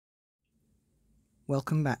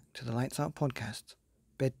Welcome back to the Lights Out podcast,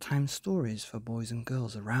 bedtime stories for boys and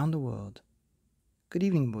girls around the world. Good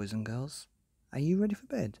evening, boys and girls. Are you ready for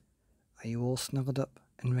bed? Are you all snuggled up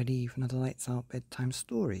and ready for another Lights Out bedtime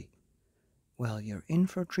story? Well, you're in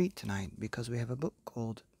for a treat tonight because we have a book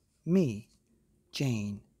called Me,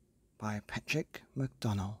 Jane by Patrick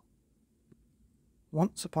McDonnell.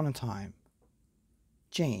 Once upon a time,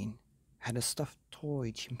 Jane had a stuffed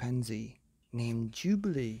toy chimpanzee named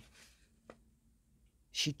Jubilee.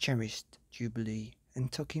 She cherished Jubilee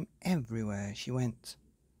and took him everywhere she went,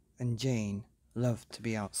 and Jane loved to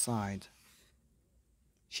be outside.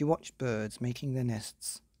 She watched birds making their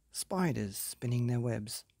nests, spiders spinning their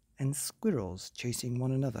webs, and squirrels chasing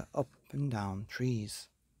one another up and down trees.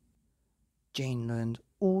 Jane learned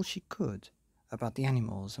all she could about the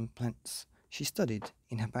animals and plants she studied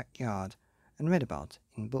in her backyard and read about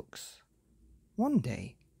in books. One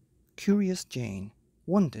day, curious Jane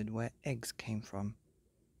wondered where eggs came from.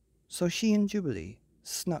 So she and Jubilee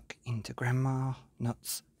snuck into Grandma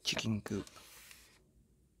Nut's chicken coop,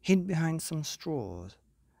 hid behind some straws,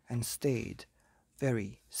 and stayed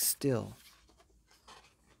very still,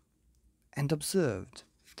 and observed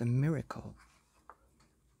the miracle.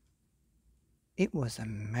 It was a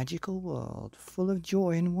magical world full of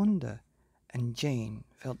joy and wonder, and Jane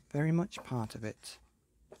felt very much part of it.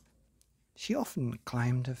 She often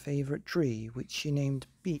climbed her favorite tree, which she named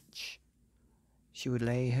Beech. She would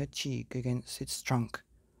lay her cheek against its trunk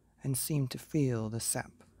and seem to feel the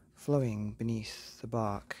sap flowing beneath the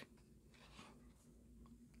bark.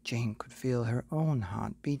 Jane could feel her own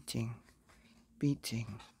heart beating,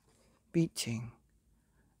 beating, beating,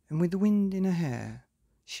 and with the wind in her hair,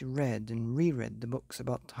 she read and reread the books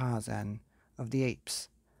about Tarzan of the apes,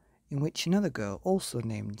 in which another girl, also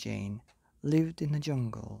named Jane, lived in the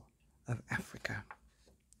jungle of Africa.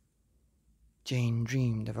 Jane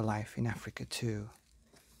dreamed of a life in Africa too.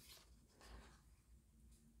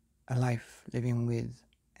 A life living with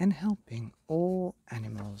and helping all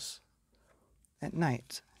animals. At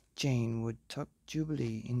night, Jane would tuck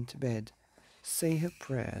Jubilee into bed, say her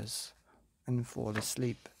prayers, and fall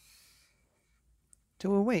asleep.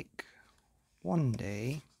 To awake one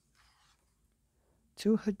day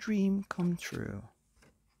to her dream come true.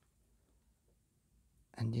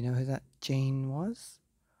 And you know who that Jane was?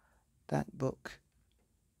 That book,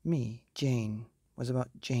 Me, Jane, was about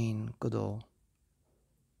Jane Goodall.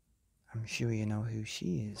 I'm sure you know who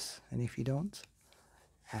she is, and if you don't,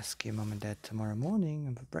 ask your mum and dad tomorrow morning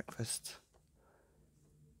over breakfast.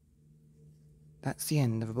 That's the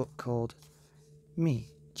end of a book called Me,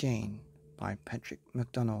 Jane by Patrick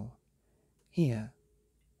McDonnell, here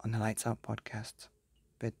on the Lights Out podcast,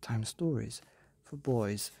 bedtime stories for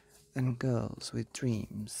boys and girls with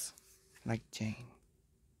dreams like Jane.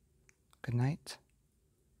 Good night.